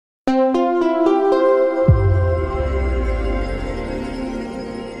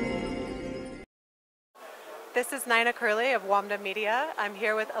This is Nina Curley of Wamda Media. I'm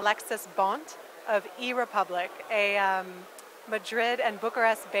here with Alexis Bonte of eRepublik, a Madrid and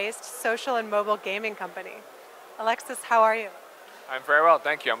Bucharest-based social and mobile gaming company. Alexis, how are you? I'm very well,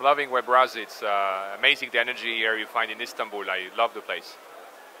 thank you. I'm loving Webrazzi. It's amazing the energy here you find in Istanbul. I love the place.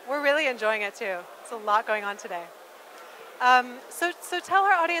 We're really enjoying it too. There's a lot going on today. So tell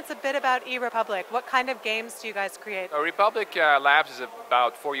our audience a bit about eRepublik. What kind of games do you guys create? Republic Labs is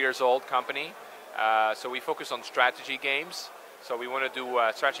about 4 years old company. So we focus on strategy games. So we want to do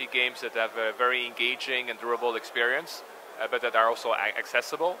strategy games that have a very engaging and durable experience, but that are also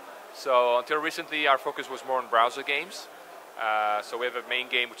accessible. So until recently, our focus was more on browser games. So we have a main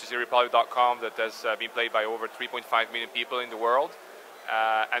game, which is eRepublik.com, that has been played by over 3.5 million people in the world.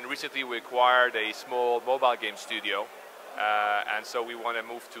 And recently we acquired a small mobile game studio. And so we want to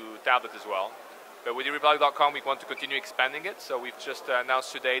move to tablet as well. But with eRepublik.com, we want to continue expanding it. So we've just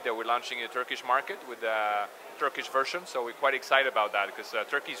announced today that we're launching a Turkish market with a Turkish version. So we're quite excited about that because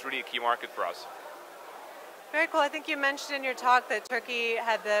Turkey is really a key market for us. Very cool. I think you mentioned in your talk that Turkey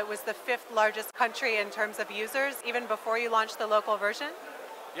was the 5th largest country in terms of users, even before you launched the local version?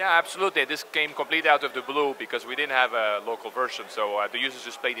 Yeah, absolutely. This came completely out of the blue because we didn't have a local version. So the users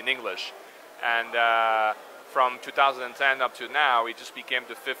just played in English. And from 2010 up to now, it just became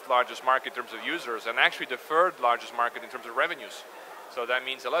the 5th largest market in terms of users, and actually the 3rd largest market in terms of revenues. So that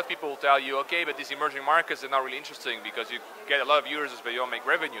means a lot of people will tell you, okay, but these emerging markets are not really interesting because you get a lot of users, but you don't make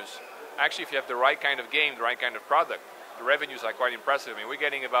revenues. Actually, if you have the right kind of game, the right kind of product, the revenues are quite impressive. I mean, we're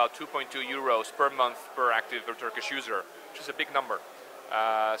getting about 2.2 euros per month per active Turkish user, which is a big number.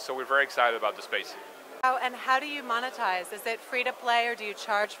 So we're very excited about the space. And how do you monetize? Is it free to play or do you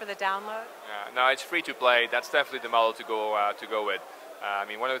charge for the download? No, it's free to play. That's definitely the model to go with. I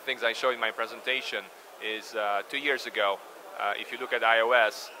mean, one of the things I showed in my presentation is 2 years ago, if you look at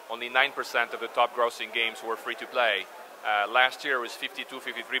iOS, only 9% of the top grossing games were free to play. Last year was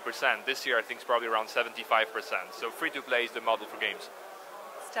 53%. This year I think it's probably around 75%. So free to play is the model for games.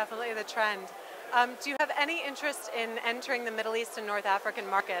 It's definitely the trend. Do you have any interest in entering the Middle East and North African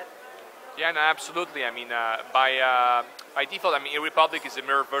market? Yeah, no, absolutely. I mean, by default, I mean, eRepublik is a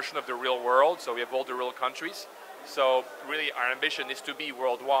mirror version of the real world, so we have all the real countries. So really, our ambition is to be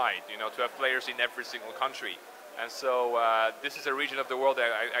worldwide, you know, to have players in every single country. And so this is a region of the world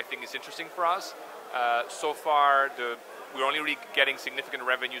that I think is interesting for us. So far, we're only really getting significant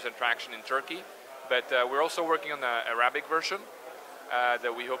revenues and traction in Turkey, but we're also working on the Arabic version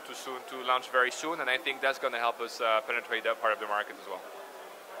that we hope to launch very soon, and I think that's going to help us penetrate that part of the market as well.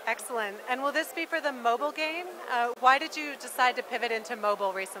 Excellent. And will this be for the mobile game? Why did you decide to pivot into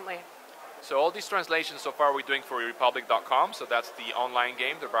mobile recently? So all these translations so far we're doing for eRepublik.com, so that's the online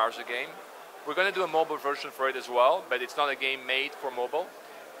game, the browser game. We're going to do a mobile version for it as well, but it's not a game made for mobile.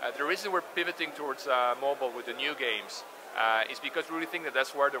 The reason we're pivoting towards mobile with the new games is because we really think that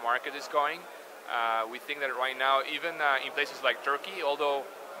that's where the market is going. We think that right now, even in places like Turkey, although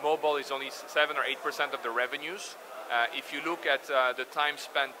mobile is only 7 or 8% of the revenues, if you look at the time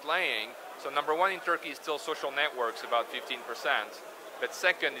spent playing, so number one in Turkey is still social networks, about 15%, but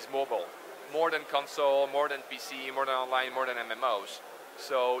second is mobile. More than console, more than PC, more than online, more than MMOs.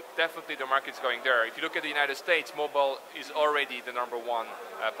 So definitely the market's going there. If you look at the United States, mobile is already the #1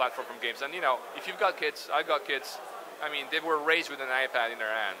 platform from games. And you know, if you've got kids, I've got kids, I mean, they were raised with an iPad in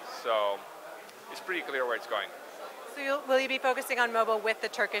their hands. So it's pretty clear where it's going. So will you be focusing on mobile with the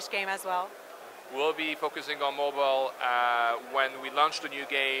Turkish game as well? We'll be focusing on mobile. When we launch the new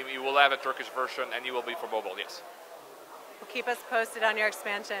game, it will have a Turkish version and it will be for mobile, yes. Well, keep us posted on your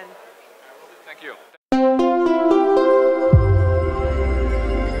expansion. Thank you.